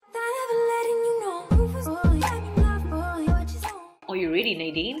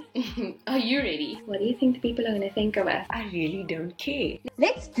ready, Nadine? Are you ready? What do you think the people are going to think of us? I really don't care.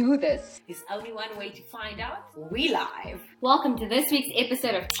 Let's do this. There's only one way to find out. We live. Welcome to this week's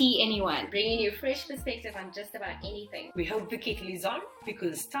episode of Tea Anyone, bringing you fresh perspective on just about anything. We hope the kettle is on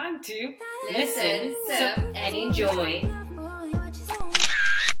because it's time to Listen, sip, and enjoy.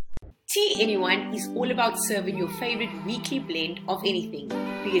 Tea Anyone is all about serving your favorite weekly blend of anything,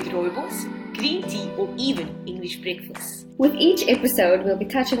 be it rooibos, green tea, or even English breakfast. With each episode, we'll be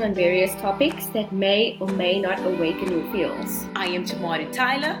touching on various topics that may or may not awaken your feels. I am Tamara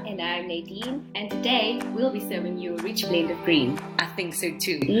Tyler. And I'm Nadine, and today we'll be serving you a rich blend of green. I think so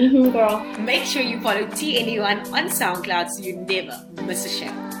too. Girl. Make sure you follow Tea Anyone on SoundCloud so you never miss a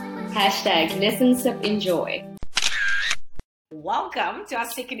show. Hashtag listen, sip, enjoy. Welcome to our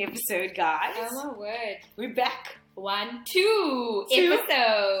second episode, guys. Oh my word. We're back. 1, 2 episodes.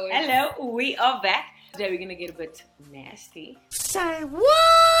 Hello, we are back. Today we're gonna get a bit nasty. Say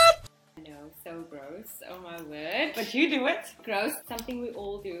what? No, so gross. Oh my word. But you do it. Gross, something we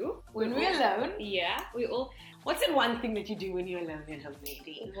all do. When we're alone. Yeah, we all. What's the one thing that you do when you're alone at home,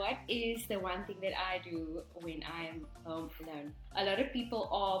 Nadine? What is the one thing that I do when I am home alone? A lot of people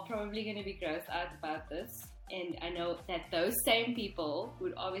are probably going to be grossed out about this. And I know that those same people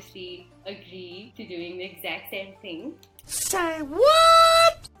would obviously agree to doing the exact same thing. Say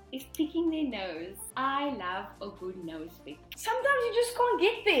what? Is picking their nose. I love a good nose pick. Sometimes you just can't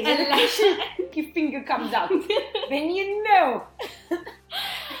get there. Your finger comes out. Then you know.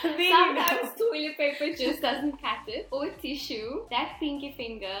 Sometimes toilet paper just doesn't cut it. Or tissue. That pinky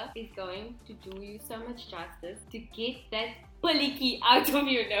finger is going to do you so much justice to get that pilicky out of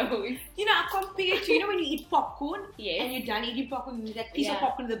your nose. You know, I compare it to, you know when you eat popcorn? Yes. And you're done eating popcorn, there's that piece of Yeah.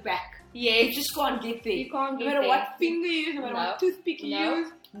 popcorn in the back. Yes. You just can't get there. You can't get No matter there. what finger you use, no matter what toothpick you No.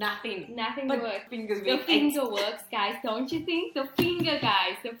 use, nothing. Nothing But works. fingers The work. finger works, guys. Don't you think? The finger,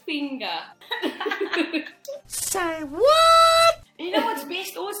 guys. The finger. Say what? And you know what's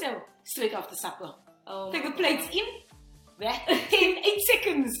best also? Straight after supper. Oh Take the my plates God. in. That 8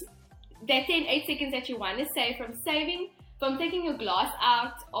 seconds. That 10, 8 seconds that you want to save from taking your glass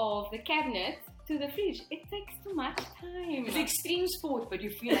out of the cabinet to the fridge. It takes too much time. It's extreme sport, but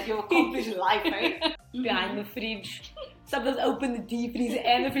you feel like you've accomplished life, right? Behind the fridge. Sometimes open the deep freezer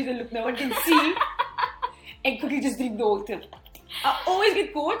and the freezer, look, no one can see. And quickly just drink the water. I always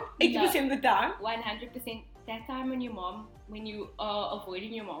get caught 80% of the time. 100%. That time when you are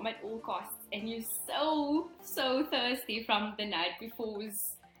avoiding your mom at all costs and you're so thirsty from the night before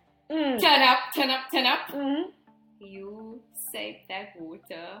was turn up. You save that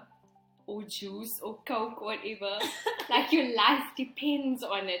water or juice or Coke, whatever. Like your life depends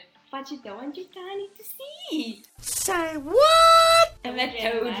on it. But you don't want your tiny to see. Say what? And that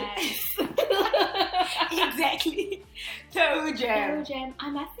toad. Exactly. Toe jam. Toe jam. I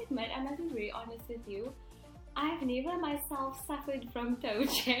must admit, I must be very honest with you. I've never myself suffered from toe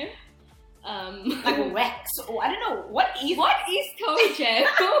jam. Like wax or I don't know. What is toe jam?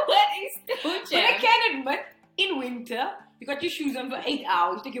 What is toe But jam? I can admit, in winter, you got your shoes on for 8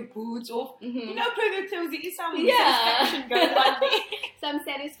 hours, you take your boots off. You know, play your toes, there is some satisfaction going on there. Some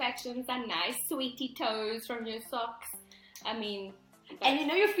satisfaction, some nice sweaty toes from your socks. I mean, And you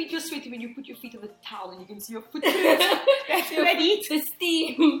know your feet are sweaty when you put your feet on the towel and you can see your footprints. That's what I eat. the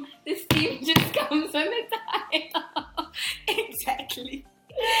steam just comes on the tile. Exactly.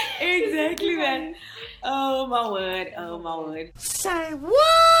 Exactly, man. Oh my word. Say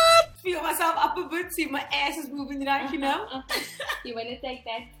what? Feel myself up a bit, see my ass is moving right, you know? You want to take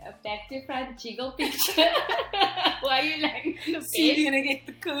that back to front jiggle picture while you lying on the See, bed? you're gonna get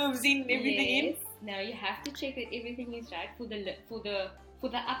the curves in and everything in. Now you have to check that everything is right for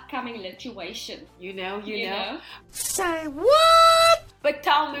the upcoming lituation. You know. Say what? But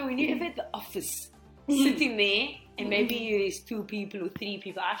tell me, when you live at the office, sitting there, and maybe there's 2 people or 3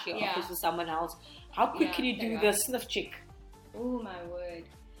 people, actually your office with someone else, how quick can you do the sniff check? Oh my word.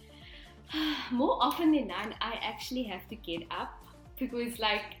 More often than not, I actually have to get up because,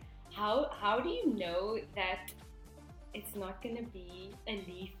 like, how do you know that it's not gonna be a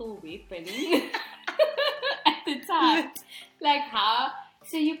lethal weapon at the time? Like how?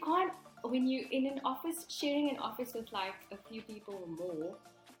 So you can't, when you in an office, sharing an office with like a few people or more,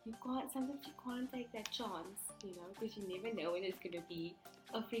 sometimes you can't take that chance, you know, because you never know when it's gonna be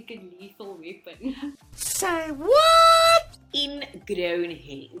a freaking lethal weapon. Say what? Ingrown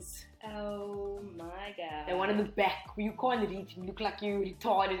hairs. Oh my god. The one in the back where you can't reach, you look like you're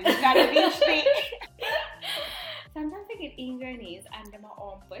retarded and you can't reach there. Sometimes I get ingrown hairs under my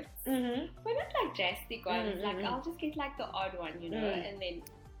armpits, but not like drastic ones. Like I'll just get like the odd one, you know, and then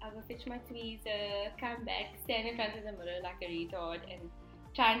I'll go fetch my tweezer, come back, stand in front of the mirror like a retard, and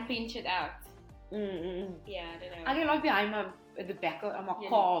try and pinch it out. Mm-mm. Yeah, I don't know. I get like behind at the back of my Yeah.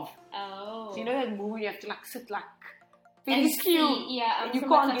 calf. Oh. So you know that move, you have to like sit like And very see, skew. yeah, I'm and you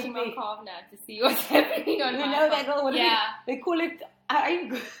somewhat can't touching get my me. calf now to see what's happening on You my know calf. that girl, what do Yeah. they call it?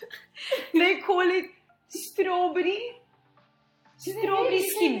 They call it strawberry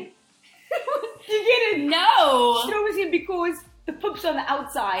skin. You get it? No! Strawberry skin because the pup's on the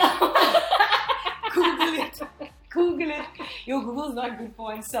outside. Google it. Google it. Your Google's not good for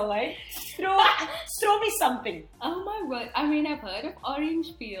one, so eh? Strawberry something. Oh my word. I mean, I've heard of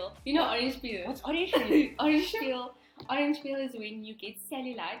orange peel. You know orange peel? What's orange peel? Orange peel is when you get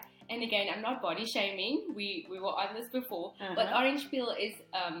cellulite. And again, I'm not body shaming. We were on this before. But Uh-huh. orange peel is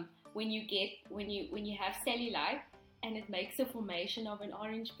when you have cellulite and it makes a formation of an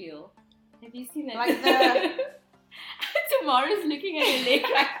orange peel. Have you seen that? Like the- Tomorrow's looking at her leg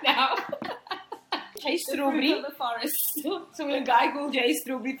right now. Jay The Strawberry. fruit of the forest. So when a guy called Jay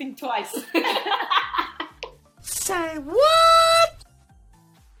Strawberry, think twice. Say what?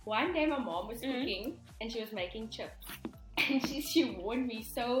 One day my mom was cooking and she was making chips. And she warned me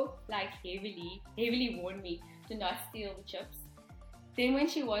so like heavily warned me to not steal the chips. Then when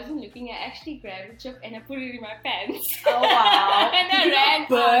she wasn't looking, I actually grabbed the chip and I put it in my pants. Oh wow. And I Did you ran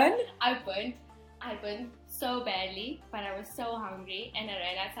burn? out. I burnt so badly, but I was so hungry and I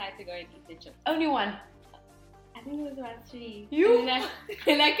ran outside to go and eat the chip. Only one. I think it was about 3. You? And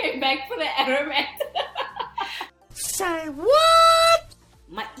then I came back for the aromat. Say what?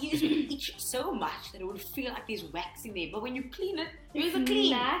 My ears would itch so much that it would feel like there's wax in there. But when you clean it, yours are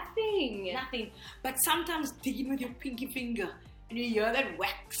clean. Nothing. Nothing. But sometimes digging with your pinky finger and you hear that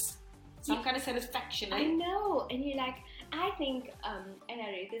wax. Some kind of satisfaction, I eh? know, and you're like, I think, and I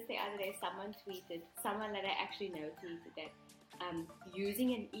read this the other day, someone that I actually know tweeted that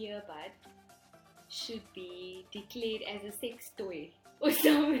using an earbud should be declared as a sex toy or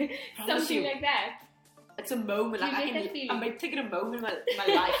something you. like that. It's a moment. Like You get that feeling. I'm taking a moment in my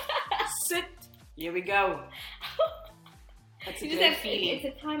life. Sit. Here we go. That's a You just great have, feeling. it's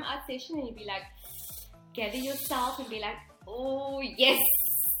a time out session and you'd be like, gather yourself and be like, oh yes,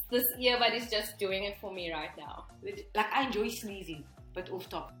 this earbud is just doing it for me right now. Like I enjoy sneezing, but off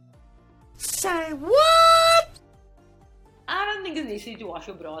top. Say what? I don't think it's necessary to wash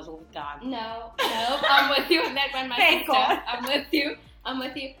your bras all the time. No, I'm with you on that one, my Thank sister. God. I'm with you.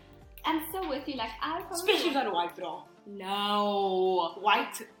 I'm so with you. Like I probably Especially not a white bra. no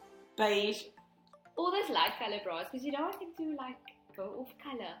White, beige. all those light color bras because you don't want them to like go off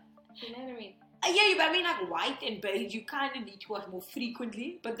color. You know what I mean? Yeah, but I mean like white and beige, you kind of need to wash more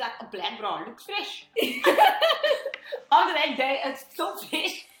frequently. But like a black bra looks fresh. After that day, it's still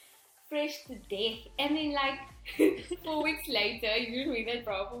fresh. Fresh to death, and then like 4 weeks later, you didn't wear that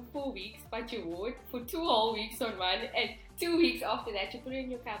bra for 4 weeks, but you wore it for 2 whole weeks on one, and 2 weeks after that, you put it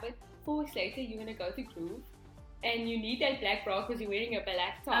in your cupboard. 4 weeks later, you're gonna go to Groove, and you need that black bra because you're wearing a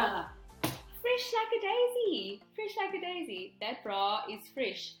black top. Fresh like a daisy. Fresh like a daisy. That bra is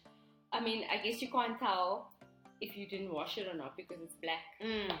fresh. I mean, I guess you can't tell if you didn't wash it or not because it's black.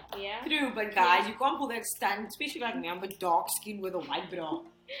 Yeah? True, but guys, you can't pull that stunt, especially like me. I'm a dark skin with a white bra.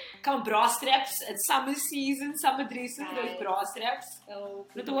 Come on, bra straps. It's summer season, summer dresses, those Guys. bra straps. Oh,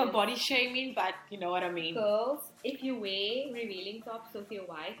 Not the word body shaming, but you know what I mean. girls, if you wear revealing tops with your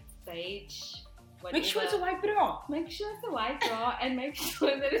white, beige, whatever, Make sure it's a white bra. make sure it's a white bra and make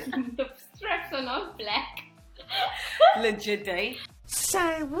sure that the straps are not black. Legit, eh?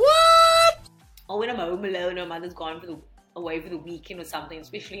 Say what? Or when I'm home alone, or mother's gone away for the weekend or something,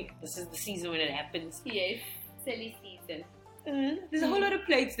 especially this is the season when it happens. Yes, silly season. There's a whole lot of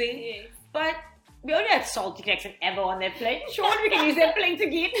plates there. Yes. But we only had salty cracks and ever on that plate. Sure, we can use that plate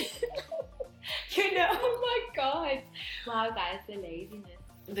again. You know? Oh my god. Wow, guys, the laziness.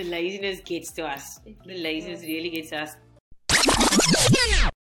 The laziness gets to us. The laziness really gets us.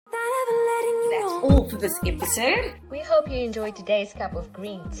 That's all for this episode. We hope you enjoyed today's cup of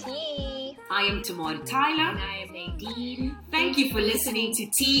green tea. I am Tamara Tyler. And I am Nadine. Thank you for listening to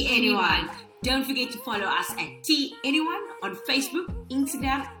Tea Anyone. Don't forget to follow us at Tea Anyone on Facebook,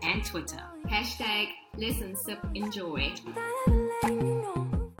 Instagram, and Twitter. Hashtag listen, sip, enjoy. Letting you know